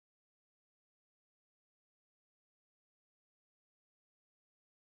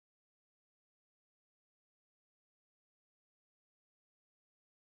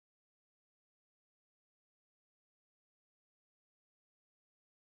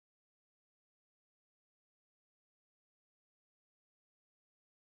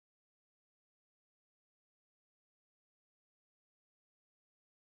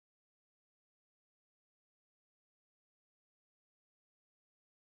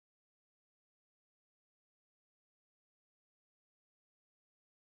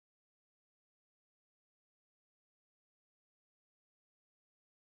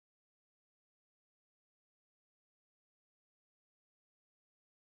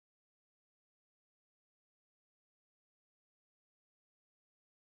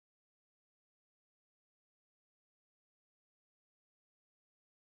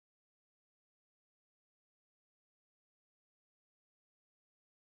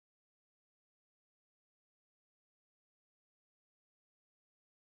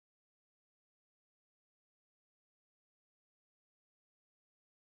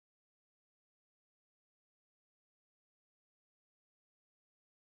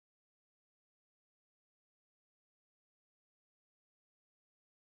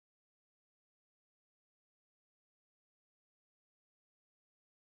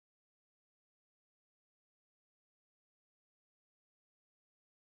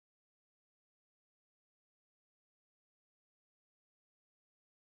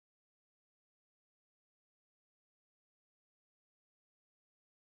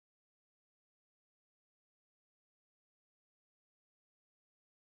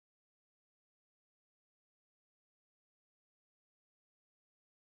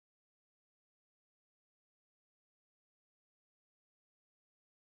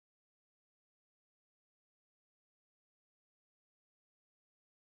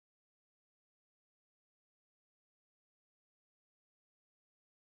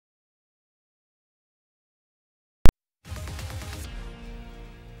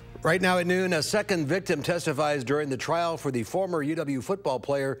Right now at noon, a second victim testifies during the trial for the former UW football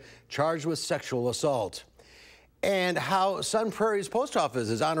player charged with sexual assault. And how Sun Prairie's post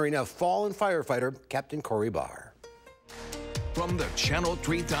office is honoring a fallen firefighter, Captain Corey Barr. From the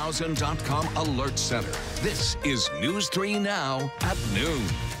Channel3000.com Alert Center, this is News 3 Now at noon.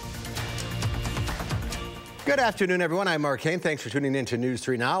 Good afternoon, everyone. I'm Mark Kane. Thanks for tuning in to News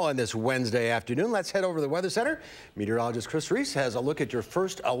 3 Now on this Wednesday afternoon. Let's head over to the Weather Center. Meteorologist Chris Reese has a look at your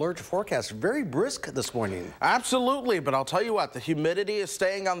first alert forecast. Very brisk this morning. Absolutely, but I'll tell you what, the humidity is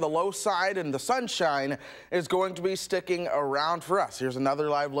staying on the low side and the sunshine is going to be sticking around for us. Here's another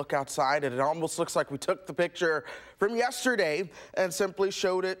live look outside, and it almost looks like we took the picture from yesterday and simply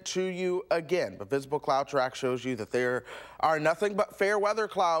showed it to you again. But Visible Cloud Track shows you that there are nothing but fair weather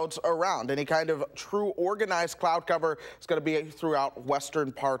clouds around. Any kind of true organized cloud cover is going to be throughout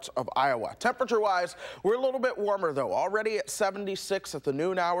western parts of Iowa. Temperature-wise, we're a little bit warmer, though. Already at 76 at the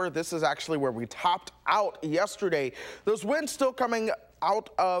noon hour. This is actually where we topped out yesterday. Those winds still coming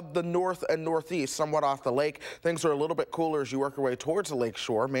out of the north and northeast, somewhat off the lake. Things are a little bit cooler as you work your way towards the lake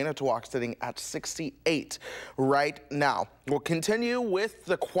shore. Manitowoc sitting at 68 right now. We'll continue with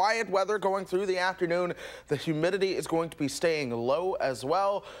the quiet weather going through the afternoon. The humidity is going to be staying low as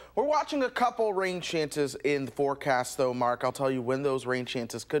well. We're watching a couple rain chances in the forecast, though, Mark. I'll tell you when those rain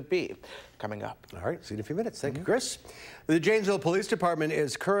chances could be coming up. All right, see you in a few minutes. Thank you, Chris. The Janesville Police Department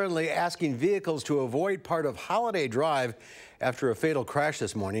is currently asking vehicles to avoid part of Holiday Drive after a fatal crash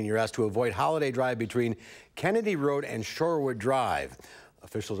this morning. You're asked to avoid Holiday Drive between Kennedy Road and Shorewood Drive.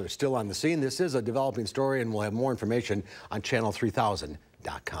 Officials are still on the scene. This is a developing story, and we'll have more information on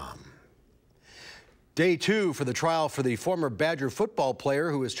Channel3000.com. Day 2 for the trial for the former Badger football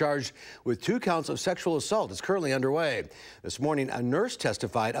player who is charged with 2 counts of sexual assault is currently underway. This morning, a nurse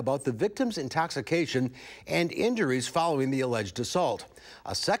testified about the victim's intoxication and injuries following the alleged assault.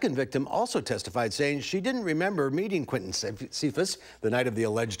 A second victim also testified, saying she didn't remember meeting Quentin Cephas the night of the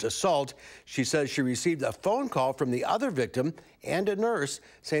alleged assault. She says she received a phone call from the other victim and a nurse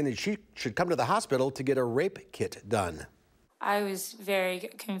saying that she should come to the hospital to get a rape kit done. I was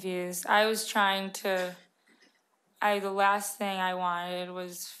very confused. I was trying to, the last thing I wanted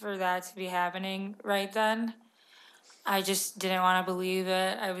was for that to be happening right then. I just didn't want to believe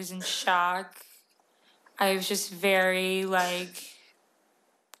it. I was in shock. I was just very,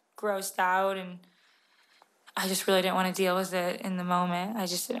 grossed out, and I just really didn't want to deal with it in the moment. I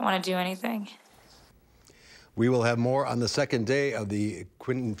just didn't want to do anything. We will have more on the second day of the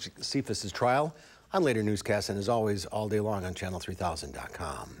Quentin Cephas' trial on later newscasts, and as always, all day long on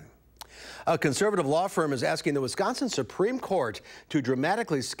Channel3000.com. A conservative law firm is asking the Wisconsin Supreme Court to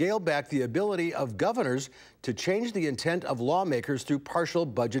dramatically scale back the ability of governors to change the intent of lawmakers through partial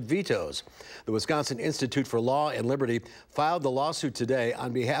budget vetoes. The Wisconsin Institute for Law and Liberty filed the lawsuit today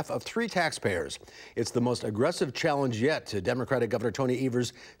on behalf of 3 taxpayers. It's the most aggressive challenge yet to Democratic Governor Tony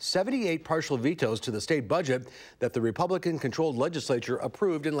Evers' 78 partial vetoes to the state budget that the Republican-controlled legislature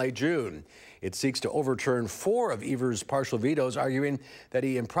approved in late June. It seeks to overturn 4 of Evers' partial vetoes, arguing that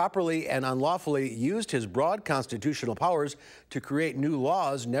he improperly and unlawfully used his broad constitutional powers to create new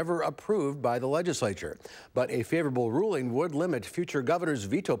laws never approved by the legislature. But a favorable ruling would limit future governors'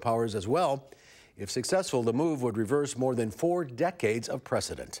 veto powers as well. If successful, the move would reverse more than 4 decades of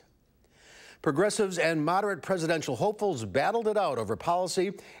precedent. Progressives and moderate presidential hopefuls battled it out over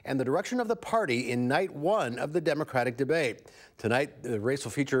policy and the direction of the party in night 1 of the Democratic debate. Tonight, the race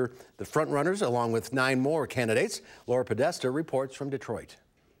will feature the frontrunners along with 9 more candidates. Laura Podesta reports from Detroit.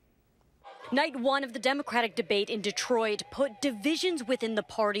 Night 1 of the Democratic debate in Detroit put divisions within the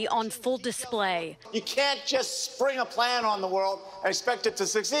party on full display. You can't just spring a plan on the world and expect it to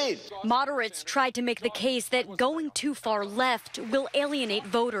succeed. Moderates tried to make the case that going too far left will alienate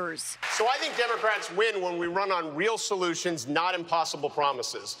voters. So I think Democrats win when we run on real solutions, not impossible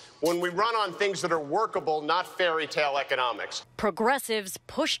promises. When we run on things that are workable, not fairy tale economics. Progressives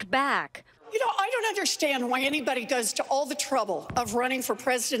pushed back. You know, I don't understand why anybody goes to all the trouble of running for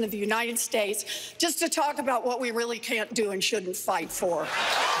president of the United States just to talk about what we really can't do and shouldn't fight for.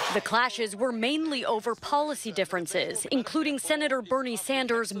 The clashes were mainly over policy differences, including Senator Bernie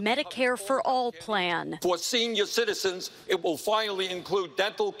Sanders' Medicare for All plan. For senior citizens, it will finally include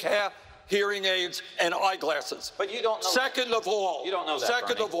dental care, hearing aids, and eyeglasses. But you don't know. Second of all, you don't know that,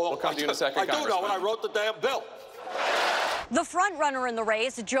 second Bernie. of all, We'll come to you in a second, I do know, and I wrote the damn bill. The front-runner in the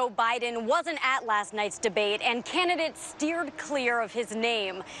race, Joe Biden, wasn't at last night's debate, and candidates steered clear of his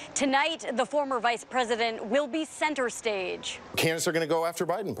name. Tonight, the former vice president will be center stage. Candidates are going to go after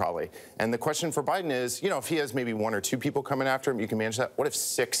Biden, probably. And the question for Biden is, you know, if he has maybe 1 or 2 people coming after him, you can manage that. What if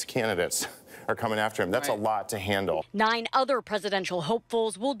 6 candidates are coming after him. That's a lot to handle. 9 other presidential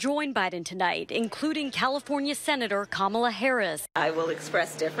hopefuls will join Biden tonight, including California Senator Kamala Harris. I will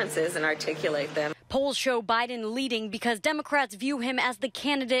express differences and articulate them. Polls show Biden leading because Democrats view him as the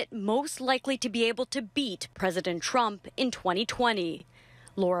candidate most likely to be able to beat President Trump in 2020.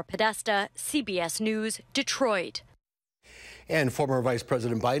 Laura Podesta, CBS News, Detroit. And former Vice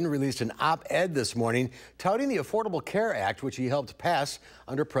President Biden released an op-ed this morning touting the Affordable Care Act, which he helped pass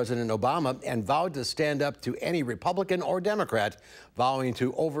under President Obama, and vowed to stand up to any Republican or Democrat vowing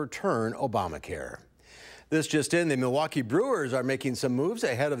to overturn Obamacare. This just in, the Milwaukee Brewers are making some moves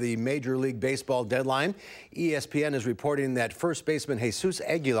ahead of the Major League Baseball deadline. ESPN is reporting that first baseman Jesus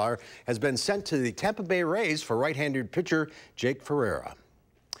Aguilar has been sent to the Tampa Bay Rays for right-handed pitcher Jake Ferreira.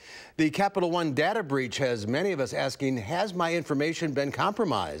 The Capital One data breach has many of us asking, has my information been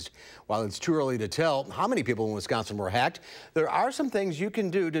compromised? While it's too early to tell how many people in Wisconsin were hacked, there are some things you can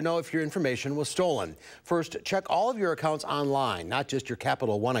do to know if your information was stolen. First, check all of your accounts online, not just your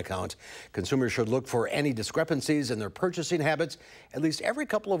Capital One account. Consumers should look for any discrepancies in their purchasing habits at least every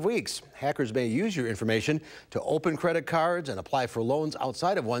couple of weeks. Hackers may use your information to open credit cards and apply for loans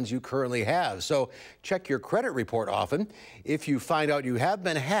outside of ones you currently have. So check your credit report often. If you find out you have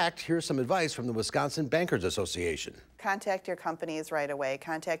been hacked, here's some advice from the Wisconsin Bankers Association. Contact your companies right away.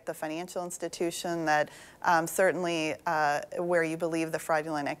 Contact the financial institution that certainly where you believe the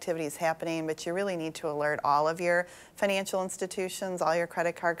fraudulent activity is happening, but you really need to alert all of your financial institutions, all your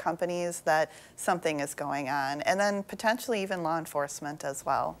credit card companies that something is going on, and then potentially even law enforcement as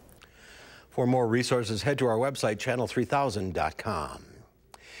well. For more resources, head to our website, channel3000.com.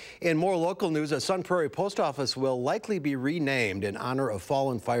 In more local news, a Sun Prairie post office will likely be renamed in honor of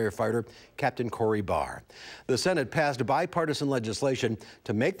fallen firefighter Captain Corey Barr. The Senate passed bipartisan legislation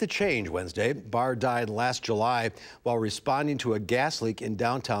to make the change Wednesday. Barr died last July while responding to a gas leak in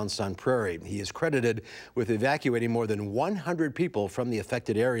downtown Sun Prairie. He is credited with evacuating more than 100 people from the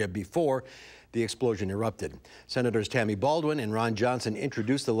affected area before the explosion erupted. Senators Tammy Baldwin and Ron Johnson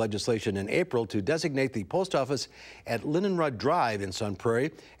introduced the legislation in April to designate the post office at Lindenrud Drive in Sun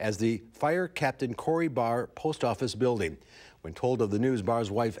Prairie as the Fire Captain Corey Barr Post Office building. When told of the news,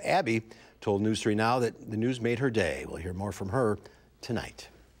 Barr's wife, Abby, told News 3 Now that the news made her day. We'll hear more from her tonight.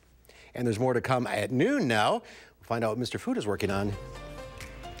 And there's more to come at noon now. We'll find out what Mr. Food is working on.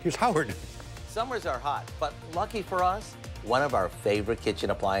 Here's Howard. Summers are hot, but lucky for us, one of our favorite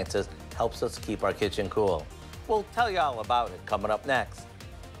kitchen appliances helps us keep our kitchen cool. We'll tell you all about it coming up next.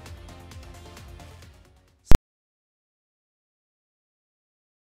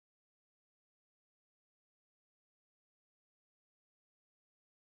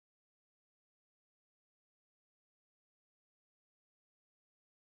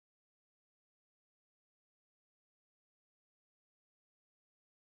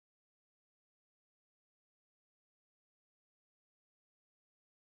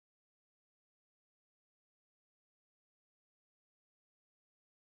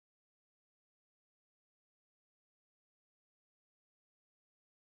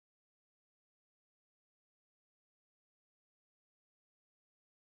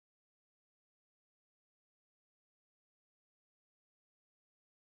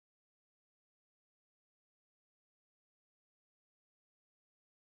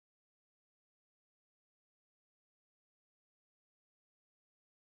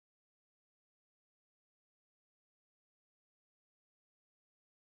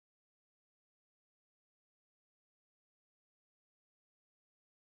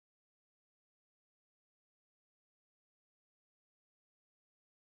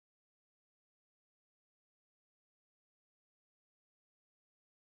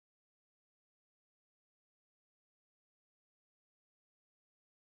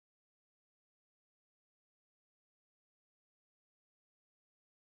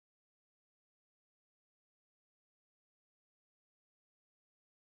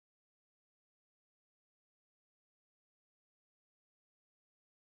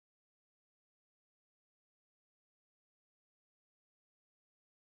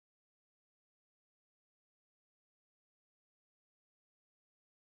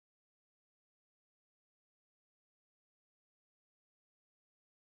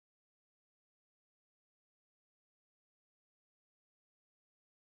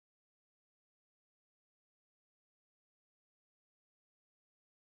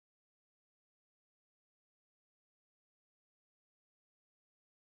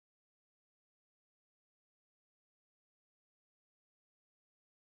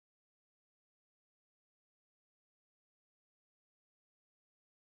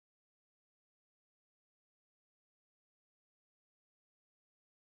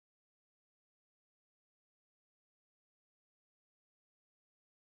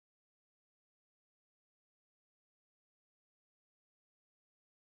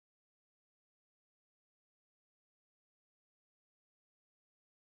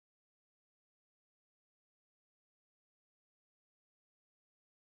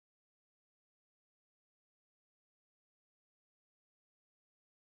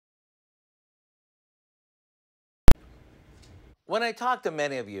 When I talk to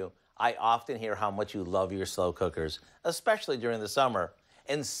many of you, I often hear how much you love your slow cookers, especially during the summer,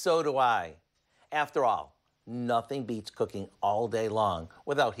 and so do I. After all, nothing beats cooking all day long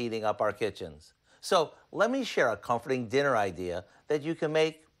without heating up our kitchens. So let me share a comforting dinner idea that you can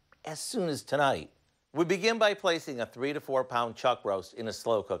make as soon as tonight. We begin by placing a 3 to 4 pound chuck roast in a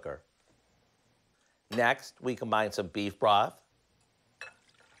slow cooker. Next, we combine some beef broth,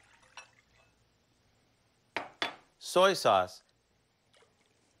 soy sauce,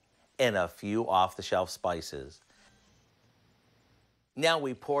 and a few off-the-shelf spices. Now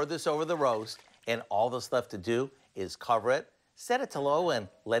we pour this over the roast, and all that's left to do is cover it, set it to low, and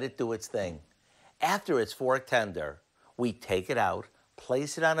let it do its thing. After it's fork tender, we take it out,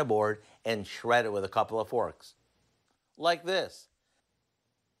 place it on a board, and shred it with a couple of forks. Like this.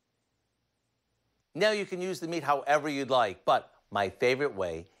 Now you can use the meat however you'd like, but my favorite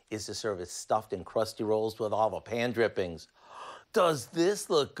way is to serve it stuffed in crusty rolls with all the pan drippings. Does this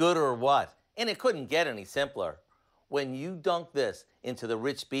look good or what? And it couldn't get any simpler. When you dunk this into the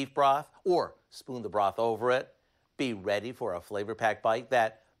rich beef broth or spoon the broth over it, be ready for a flavor-packed bite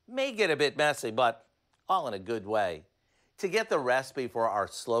that may get a bit messy, but all in a good way. To get the recipe for our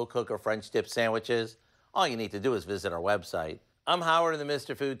slow cooker French dip sandwiches, all you need to do is visit our website. I'm Howard in the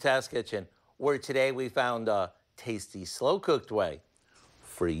Mr. Food Test Kitchen, where today we found a tasty slow cooked way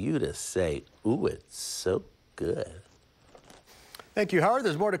for you to say, ooh, it's so good. Thank you, Howard.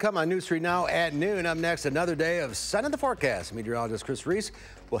 There's more to come on News 3 Now at noon. Up next, another day of sun in the forecast. Meteorologist Chris Reese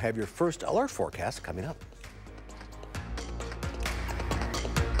will have your first alert forecast coming up.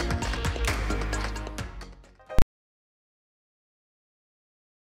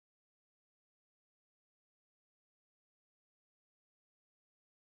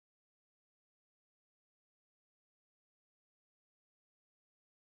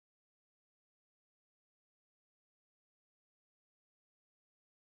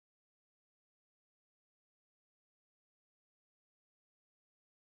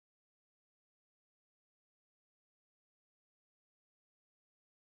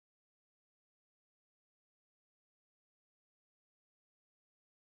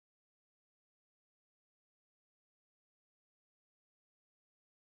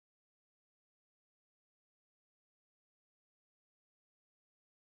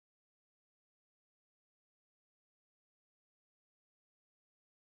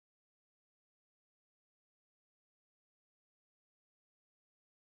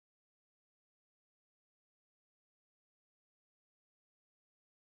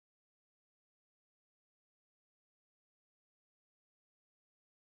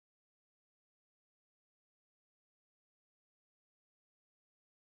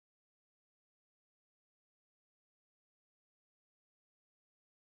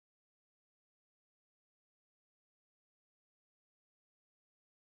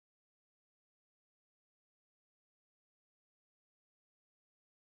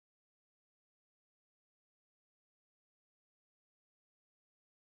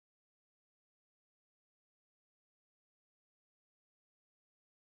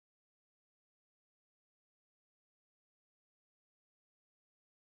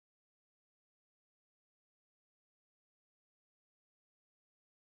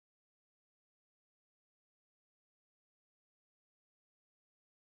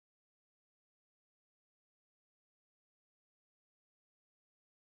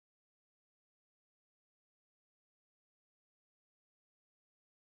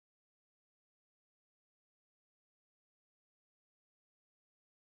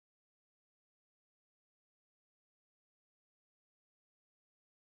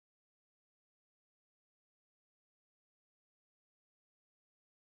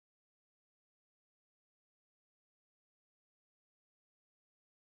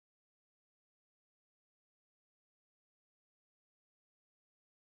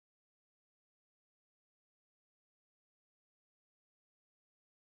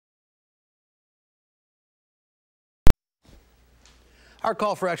 Our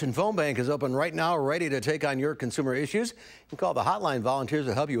Call for Action phone bank is open right now, ready to take on your consumer issues. You can call the hotline. Volunteers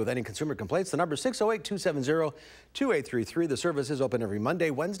will help you with any consumer complaints. The number is 608-270-2833. The service is open every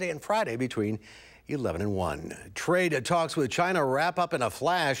Monday, Wednesday, and Friday between 11 and 1. Trade talks with China wrap up in a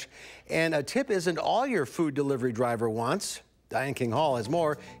flash, and a tip isn't all your food delivery driver wants. Diane King Hall has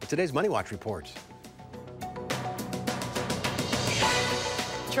more in today's Money Watch report.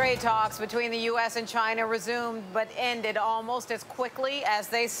 Trade talks between the U.S. and China resumed but ended almost as quickly as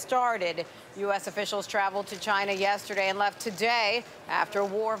they started. U.S. officials traveled to China yesterday and left today after a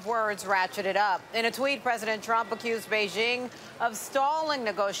war of words ratcheted up. In a tweet, President Trump accused Beijing of stalling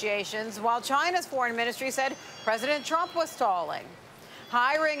negotiations, while China's foreign ministry said President Trump was stalling.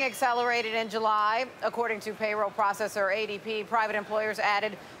 Hiring accelerated in July. According to payroll processor ADP, private employers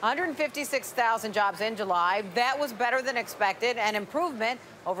added 156,000 jobs in July. That was better than expected, an improvement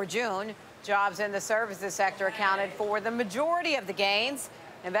over June. Jobs in the services sector accounted for the majority of the gains.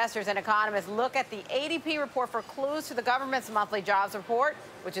 Investors and economists look at the ADP report for clues to the government's monthly jobs report,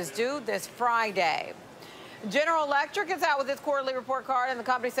 which is due this Friday. General Electric is out with its quarterly report card, and the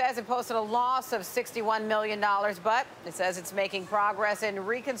company says it posted a loss of $61 million, but it says it's making progress in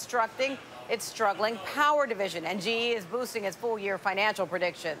reconstructing its struggling power division, and GE is boosting its full-year financial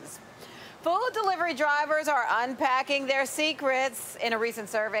predictions. Food delivery drivers are unpacking their secrets. In a recent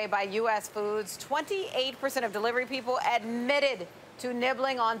survey by U.S. Foods, 28% of delivery people admitted to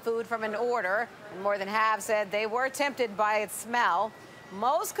nibbling on food from an order, and more than half said they were tempted by its smell.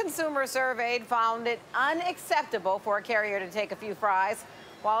 Most consumers surveyed found it unacceptable for a carrier to take a few fries,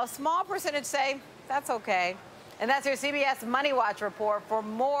 while a small percentage say that's okay. And that's your CBS Money Watch report. For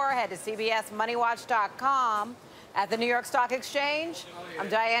more, head to cbsmoneywatch.com. At the New York Stock Exchange, I'm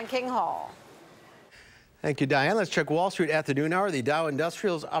Diane King Hall. Thank you, Diane. Let's check Wall Street at the noon hour. The Dow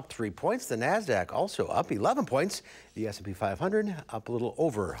Industrials up 3 points. The NASDAQ also up 11 points. The S&P 500 up a little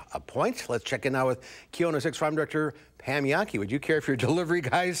over a point. Let's check in now with Kiona 6 Farm Director Pam Yankee. Would you care if your delivery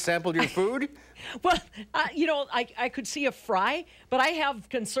guys sampled your food? Well, you know, I could see a fry, but I have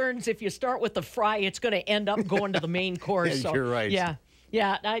concerns if you start with the fry, it's going to end up going to the main course. Yeah, you're right.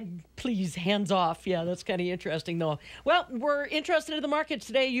 Yeah, please, hands off. Yeah, that's kind of interesting, though. Well, we're interested in the markets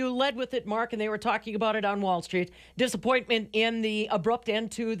today. You led with it, Mark, and they were talking about it on Wall Street. Disappointment in the abrupt end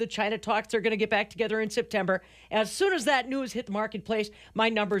to the China talks. They're going to get back together in September. As soon as that news hit the marketplace, my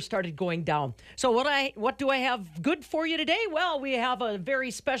numbers started going down. So what do I have good for you today? Well, we have a very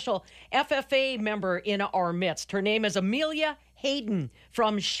special FFA member in our midst. Her name is Amelia Hayden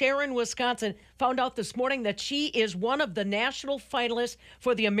from Sharon, Wisconsin. Found out this morning that she is one of the national finalists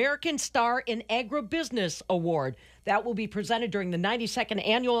for the American Star in Agribusiness Award. That will be presented during the 92nd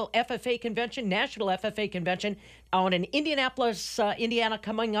Annual FFA Convention, National FFA Convention, out in Indianapolis, Indiana,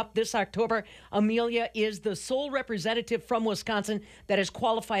 coming up this October. Amelia is the sole representative from Wisconsin that is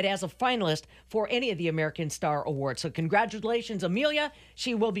qualified as a finalist for any of the American Star Awards. So congratulations, Amelia.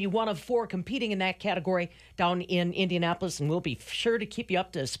 She will be one of 4 competing in that category down in Indianapolis, and we'll be sure to keep you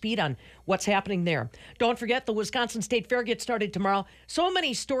up to speed on what's happening there. Don't forget, the Wisconsin State Fair gets started tomorrow. So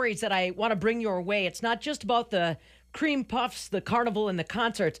many stories that I want to bring your way. It's not just about the cream puffs, the carnival, and the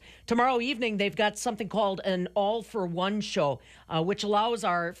concerts. Tomorrow evening, they've got something called an all-for-one show, which allows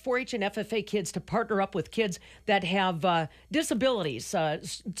our 4-H and FFA kids to partner up with kids that have disabilities,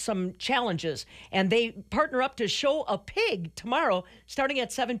 some challenges, and they partner up to show a pig tomorrow, starting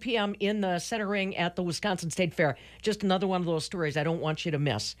at 7 p.m. in the center ring at the Wisconsin State Fair. Just another one of those stories I don't want you to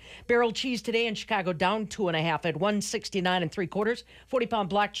miss. Barrel cheese today in Chicago down 2.5 at 169 3/4. 40-pound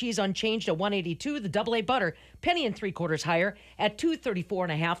block cheese unchanged at 182. The AA butter penny and 3/4 higher at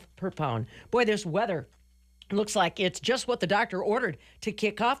 234.5 per pound. Boy, this weather looks like it's just what the doctor ordered to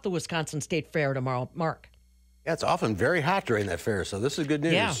kick off the Wisconsin State Fair tomorrow, Mark. Yeah, it's often very hot during that fair, so this is good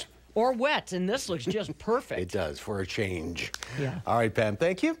news. Yeah, or wet, and this looks just perfect. It does, for a change. Yeah. All right, Pam,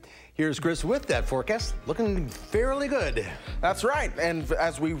 thank you. Here's Chris with that forecast, looking fairly good. That's right, and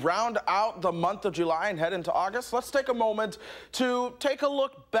as we round out the month of July and head into August, let's take a moment to take a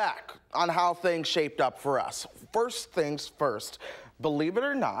look back on how things shaped up for us. First things first. Believe it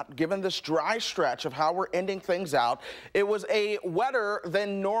or not, given this dry stretch of how we're ending things out, it was a wetter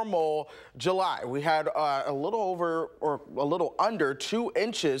than normal July. We had a little over or a little under 2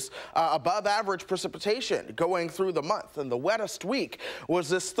 inches above average precipitation going through the month. And the wettest week was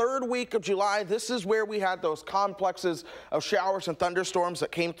this 3rd week of July. This is where we had those complexes of showers and thunderstorms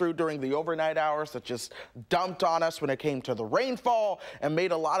that came through during the overnight hours that just dumped on us when it came to the rainfall and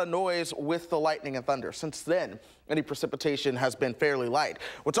made a lot of noise with the lightning and thunder. Since then, any precipitation has been fairly light.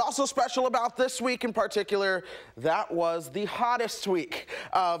 What's also special about this week in particular, that was the hottest week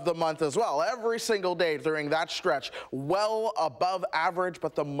of the month as well. Every single day during that stretch, well above average,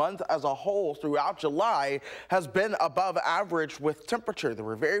 but the month as a whole throughout July has been above average with temperature. There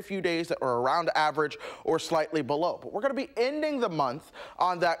were very few days that were around average or slightly below. But we're going to be ending the month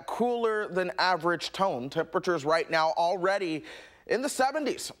on that cooler than average tone. Temperatures right now already in the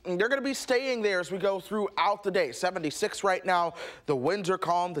 70s. They're going to be staying there as we go throughout the day. 76 right now. The winds are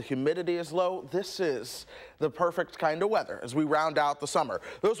calm. The humidity is low. This is the perfect kind of weather as we round out the summer.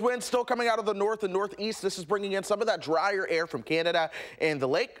 Those winds still coming out of the north and northeast. This is bringing in some of that drier air from Canada and the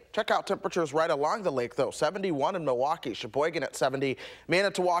lake. Check out temperatures right along the lake, though. 71 in Milwaukee, Sheboygan at 70,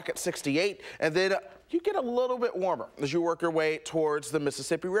 Manitowoc at 68, and then you get a little bit warmer as you work your way towards the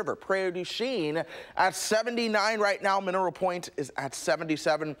Mississippi River. Prairie du Chien at 79 right now. Mineral Point is at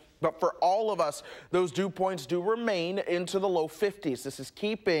 77. But for all of us, those dew points do remain into the low 50s. This is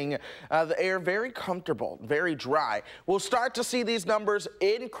keeping the air very comfortable, very dry. We'll start to see these numbers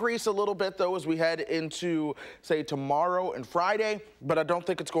increase a little bit, though, as we head into, say, tomorrow and Friday. But I don't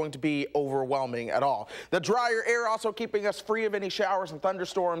think it's going to be overwhelming at all. The drier air also keeping us free of any showers and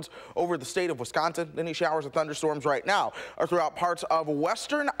thunderstorms over the state of Wisconsin. Any showers and thunderstorms right now are throughout parts of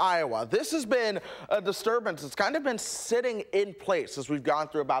western Iowa. This has been a disturbance. It's kind of been sitting in place as we've gone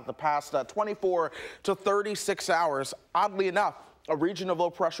through about the past 24 to 36 hours. Oddly enough, a region of low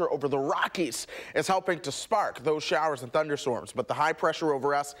pressure over the Rockies is helping to spark those showers and thunderstorms, but the high pressure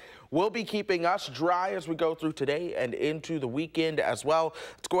over us will be keeping us dry as we go through today and into the weekend as well.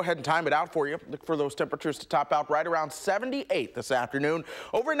 Let's go ahead and time it out for you. Look for those temperatures to top out right around 78 this afternoon.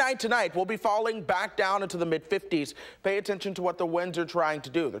 Overnight tonight, we'll be falling back down into the mid-50s. Pay attention to what the winds are trying to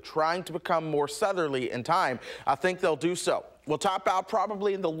do. They're trying to become more southerly in time. I think they'll do so. We'll top out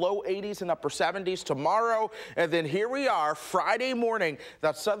probably in the low 80s and upper 70s tomorrow. And then here we are Friday morning.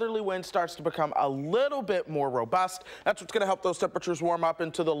 That southerly wind starts to become a little bit more robust. That's what's going to help those temperatures warm up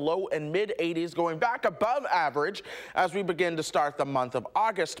into the low and mid 80s, going back above average as we begin to start the month of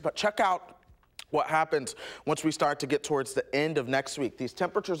August. But check out what happens once we start to get towards the end of next week. These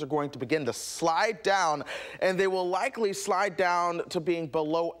temperatures are going to begin to slide down, and they will likely slide down to being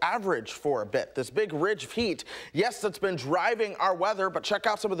below average for a bit. This big ridge of heat, yes, that's been driving our weather, but check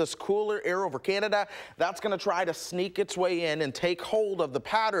out some of this cooler air over Canada. That's going to try to sneak its way in and take hold of the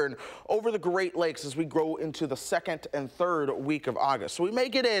pattern over the Great Lakes as we go into the second and third week of August. So we may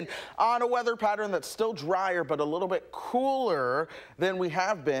get in on a weather pattern that's still drier, but a little bit cooler than we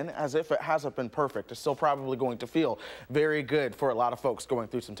have been, as if it hasn't been perfect. It's still probably going to feel very good for a lot of folks going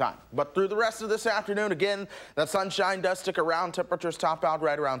through some time. But through the rest of this afternoon, again, that sunshine does stick around. Temperatures top out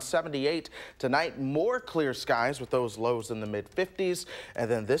right around 78. Tonight, more clear skies with those lows in the mid-50s.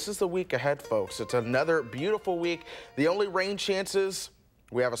 And then this is the week ahead, folks. It's another beautiful week. The only rain chances,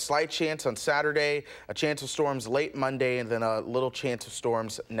 we have a slight chance on Saturday, a chance of storms late Monday, and then a little chance of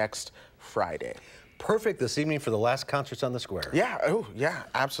storms next Friday. Perfect this evening for the last concerts on the square. Yeah, oh, yeah,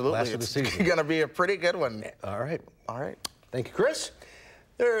 absolutely. Last of the season. It's going to be a pretty good one. All right. All right. Thank you, Chris.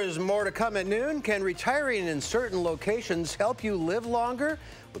 There is more to come at noon. Can retiring in certain locations help you live longer?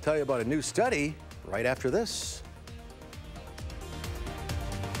 We'll tell you about a new study right after this.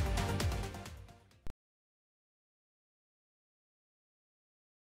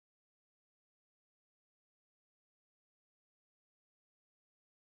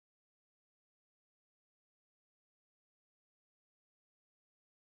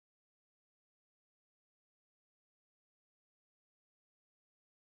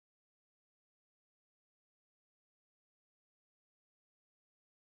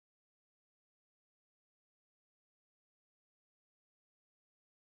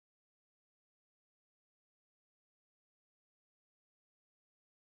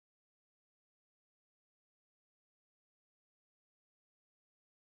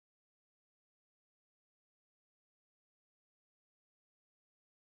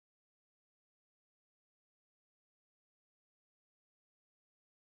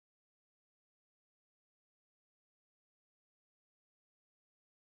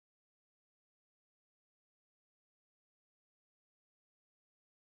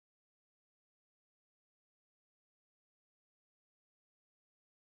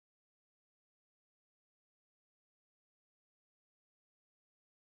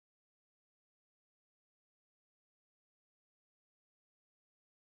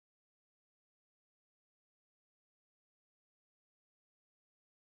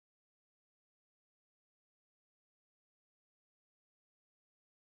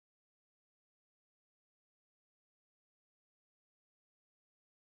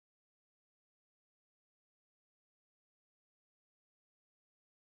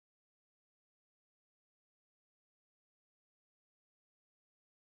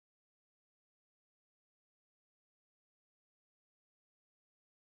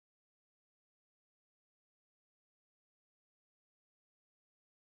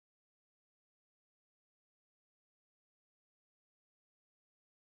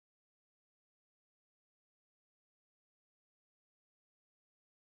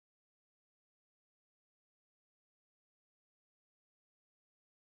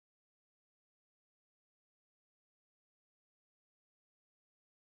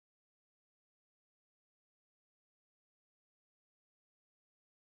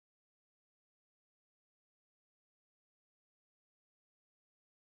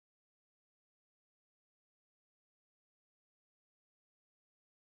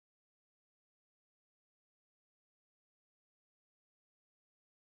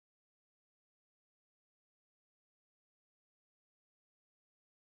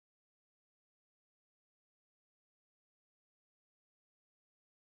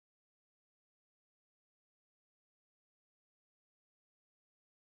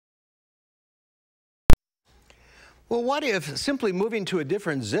 Well, what if simply moving to a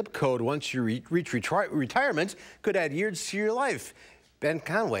different zip code once you reach retirement could add years to your life? Ben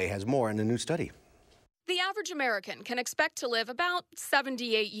Conway has more in a new study. The average American can expect to live about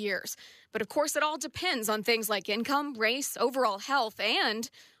 78 years. But of course, it all depends on things like income, race, overall health, and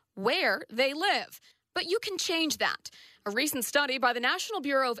where they live. But you can change that. A recent study by the National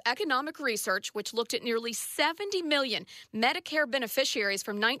Bureau of Economic Research, which looked at nearly 70 million Medicare beneficiaries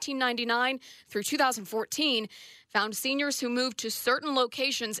from 1999 through 2014, found seniors who moved to certain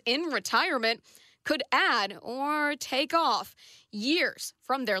locations in retirement could add or take off years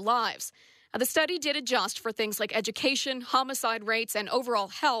from their lives. Now, the study did adjust for things like education, homicide rates, and overall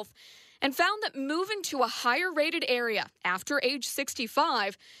health, and found that moving to a higher-rated area after age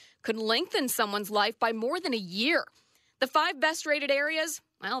 65 could lengthen someone's life by more than a year. The 5 best-rated areas,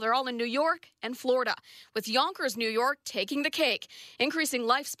 well, they're all in New York and Florida, with Yonkers, New York, taking the cake, increasing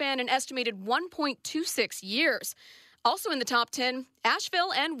lifespan an estimated 1.26 years. Also in the top 10,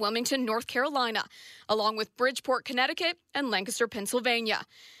 Asheville and Wilmington, North Carolina, along with Bridgeport, Connecticut, and Lancaster, Pennsylvania.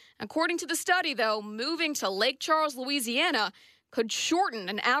 According to the study, though, moving to Lake Charles, Louisiana, could shorten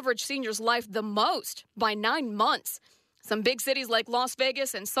an average senior's life the most by 9 months. Some big cities like Las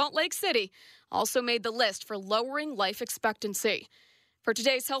Vegas and Salt Lake City also made the list for lowering life expectancy. For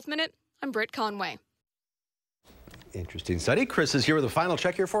today's Health Minute, I'm Britt Conway. Interesting study. Chris is here with a final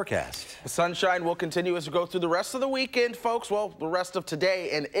check your forecast. The sunshine will continue as we go through the rest of the weekend, folks. Well, the rest of today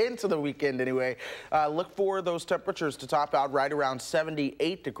and into the weekend anyway. Look for those temperatures to top out right around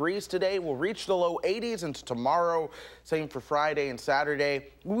 78 degrees today. We'll reach the low 80s into tomorrow. Same for Friday and Saturday.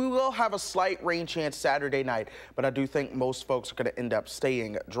 We will have a slight rain chance Saturday night, but I do think most folks are going to end up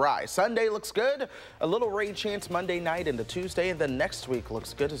staying dry. Sunday looks good. A little rain chance Monday night into Tuesday, and then next week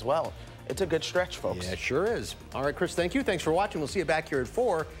looks good as well. It's a good stretch, folks. Yeah, it sure is. All right, Chris, thank you. Thanks for watching. We'll see you back here at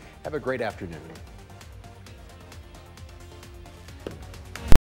 4. Have a great afternoon.